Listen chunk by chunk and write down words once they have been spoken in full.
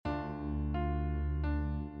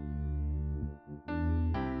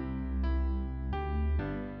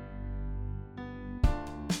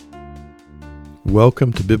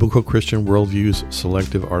Welcome to Biblical Christian Worldview's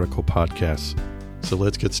Selective Article Podcasts. So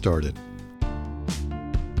let's get started.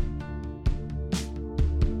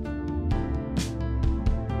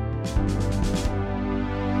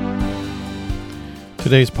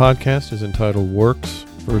 Today's podcast is entitled Works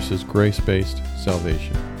versus Grace-Based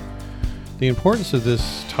Salvation. The importance of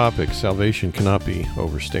this topic, salvation, cannot be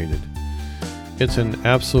overstated. It's an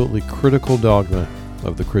absolutely critical dogma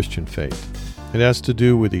of the Christian faith. It has to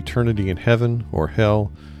do with eternity in heaven or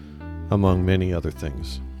hell, among many other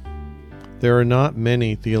things. There are not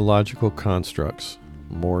many theological constructs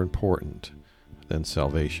more important than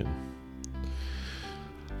salvation.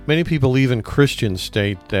 Many people, even Christians,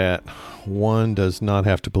 state that one does not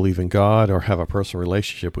have to believe in God or have a personal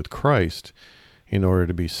relationship with Christ in order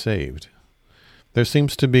to be saved. There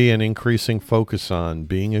seems to be an increasing focus on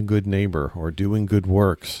being a good neighbor or doing good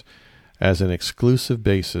works as an exclusive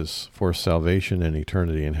basis for salvation and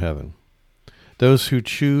eternity in heaven. Those who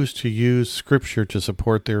choose to use Scripture to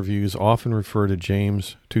support their views often refer to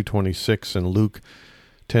James 2:26 and Luke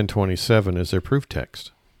 10:27 as their proof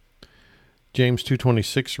text. James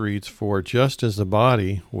 2:26 reads, "For just as the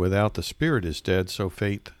body without the spirit is dead, so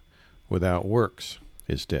faith without works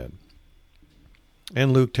is dead."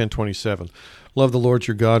 And Luke 10:27, "Love the Lord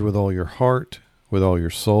your God with all your heart, with all your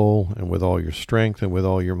soul, and with all your strength, and with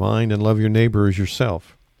all your mind, and love your neighbor as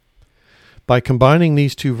yourself." By combining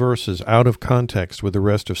these two verses out of context with the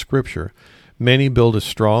rest of Scripture, many build a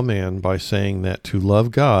straw man by saying that to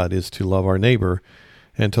love God is to love our neighbor,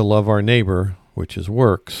 and to love our neighbor, which is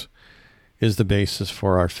works, is the basis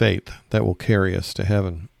for our faith that will carry us to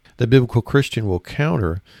heaven. The biblical Christian will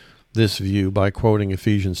counter this view by quoting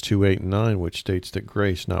Ephesians 2:8 and 9, which states that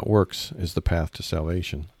grace, not works, is the path to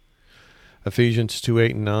salvation. Ephesians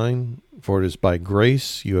 2:8 and 9, "For it is by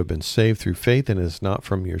grace you have been saved through faith, and it is not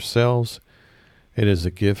from yourselves. It is a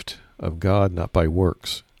gift of God, not by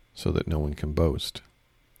works, so that no one can boast."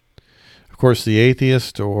 Of course, the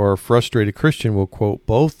atheist or frustrated Christian will quote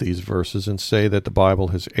both these verses and say that the Bible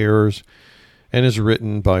has errors and is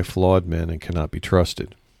written by flawed men and cannot be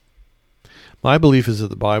trusted. My belief is that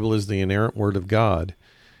the Bible is the inerrant Word of God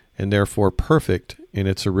and therefore perfect in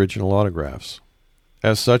its original autographs.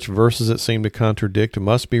 As such, verses that seem to contradict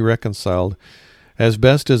must be reconciled as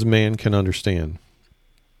best as man can understand.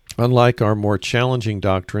 Unlike our more challenging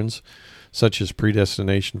doctrines, such as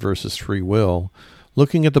predestination versus free will,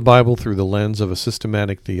 looking at the Bible through the lens of a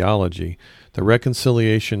systematic theology, the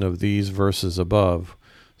reconciliation of these verses above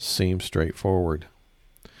seems straightforward.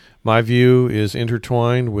 My view is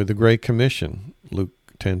intertwined with the Great Commission, Luke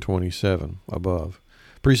 10:27 above,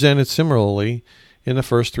 presented similarly in the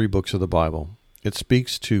first three books of the Bible. It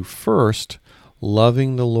speaks to first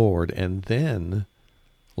loving the Lord and then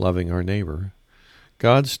loving our neighbor.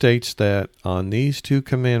 God states that on these two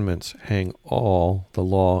commandments hang all the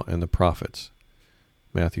law and the prophets,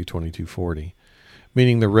 Matthew 22:40,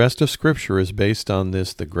 meaning the rest of Scripture is based on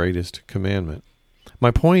this, the greatest commandment. My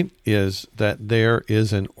point is that there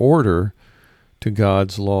is an order to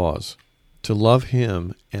God's laws, to love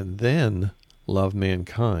Him and then love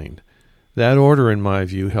mankind. That order, in my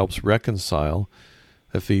view, helps reconcile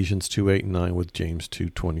Ephesians 2:8 and 9 with James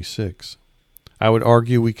 2:26. I would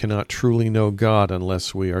argue we cannot truly know God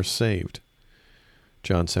unless we are saved,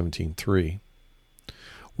 John 17:3.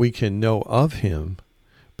 We can know of Him,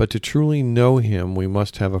 but to truly know Him, we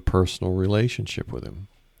must have a personal relationship with Him,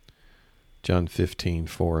 John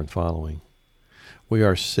 15:4 and following. We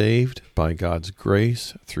are saved by God's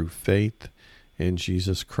grace through faith in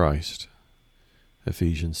Jesus Christ,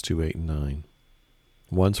 Ephesians 2:8 and 9.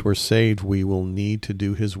 Once we're saved, we will need to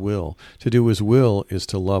do His will. To do His will is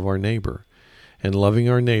to love our neighbor, and loving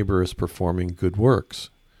our neighbor is performing good works,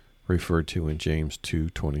 referred to in James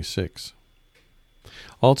 2:26.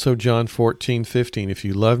 Also, John 14:15, "If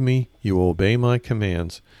you love me, you will obey my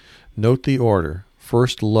commands." Note the order.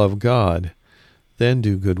 First love God, then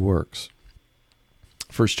do good works.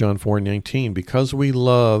 1 John 4:19, we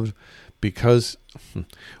love because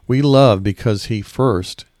He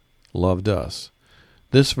first loved us.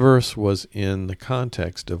 This verse was in the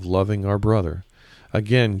context of loving our brother.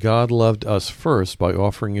 Again, God loved us first by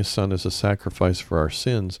offering His Son as a sacrifice for our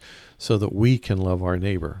sins so that we can love our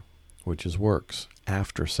neighbor, which is works,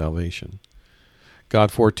 after salvation.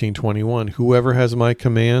 God 14:21, "Whoever has my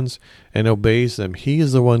commands and obeys them, he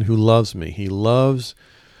is the one who loves me. He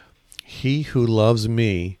who loves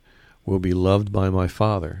me will be loved by my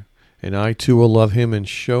Father, and I too will love him and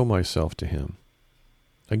show myself to him."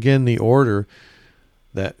 Again, the order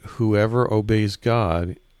that whoever obeys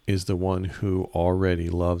God is the one who already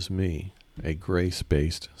loves me, a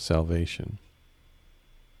grace-based salvation.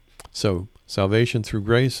 So Salvation through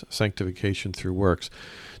grace, sanctification through works.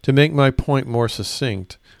 To make my point more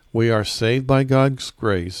succinct, we are saved by God's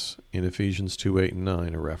grace, in Ephesians 2, 8, and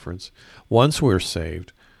 9, a reference. Once we're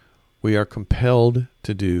saved, we are compelled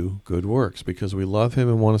to do good works because we love him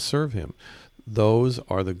and want to serve him. Those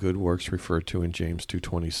are the good works referred to in James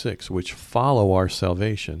 2:26, which follow our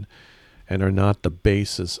salvation and are not the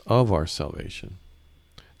basis of our salvation.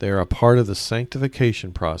 They are a part of the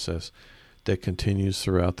sanctification process that continues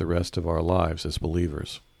throughout the rest of our lives as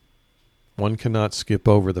believers. One cannot skip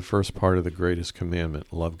over the first part of the greatest commandment,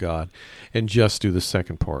 love God, and just do the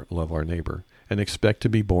second part, love our neighbor, and expect to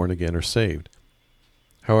be born again or saved.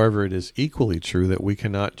 However, it is equally true that we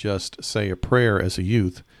cannot just say a prayer as a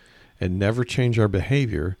youth and never change our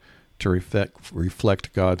behavior to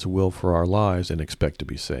reflect God's will for our lives and expect to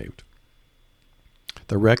be saved.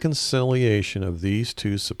 The reconciliation of these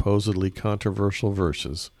two supposedly controversial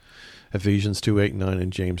verses, Ephesians 2, 8, 9,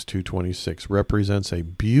 and James 2:26, represents a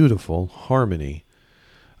beautiful harmony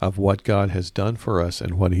of what God has done for us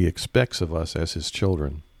and what he expects of us as his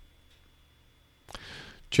children.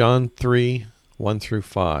 John 3, 1 through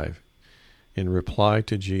 5, in reply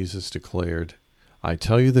to Jesus declared, I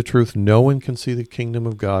tell you the truth, no one can see the kingdom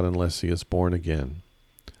of God unless he is born again.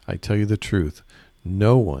 I tell you the truth,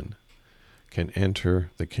 no one can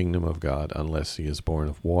enter the kingdom of God unless he is born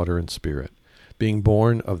of water and spirit. Being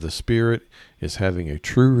born of the Spirit is having a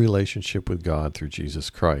true relationship with God through Jesus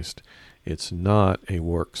Christ. It's not a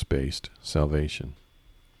works-based salvation.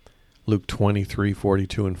 Luke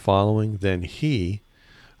 23:42 and following, then he,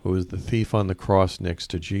 who was the thief on the cross next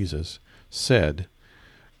to Jesus, said,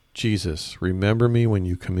 Jesus, remember me when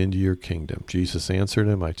you come into your kingdom. Jesus answered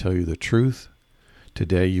him, I tell you the truth,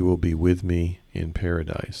 today you will be with me in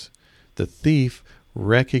paradise. The thief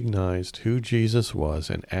recognized who Jesus was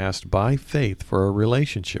and asked by faith for a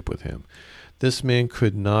relationship with him. This man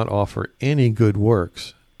could not offer any good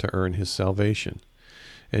works to earn his salvation.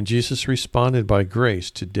 And Jesus responded by grace,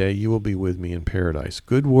 today you will be with me in paradise.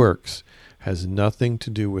 Good works has nothing to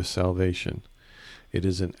do with salvation. It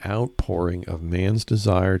is an outpouring of man's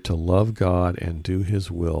desire to love God and do his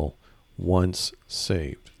will once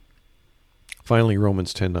saved. Finally,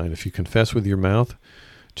 Romans 10:9, if you confess with your mouth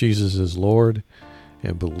Jesus is Lord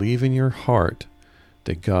and believe in your heart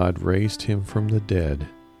that God raised him from the dead,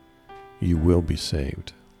 you will be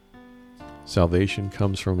saved. Salvation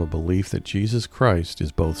comes from a belief that Jesus Christ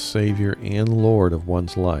is both Savior and Lord of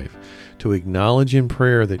one's life. To acknowledge in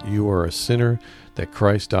prayer that you are a sinner, that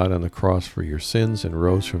Christ died on the cross for your sins and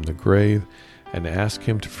rose from the grave, and ask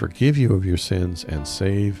him to forgive you of your sins and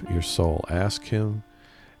save your soul. Ask him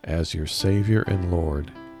as your Savior and Lord,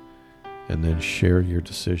 and then share your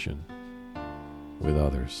decision with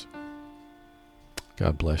others.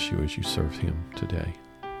 God bless you as you serve him today.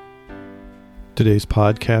 Today's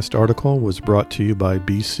podcast article was brought to you by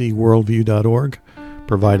bcworldview.org,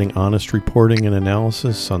 providing honest reporting and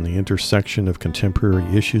analysis on the intersection of contemporary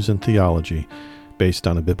issues and theology based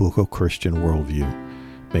on a biblical Christian worldview.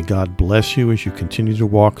 May God bless you as you continue to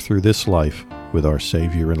walk through this life with our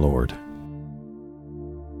Savior and Lord.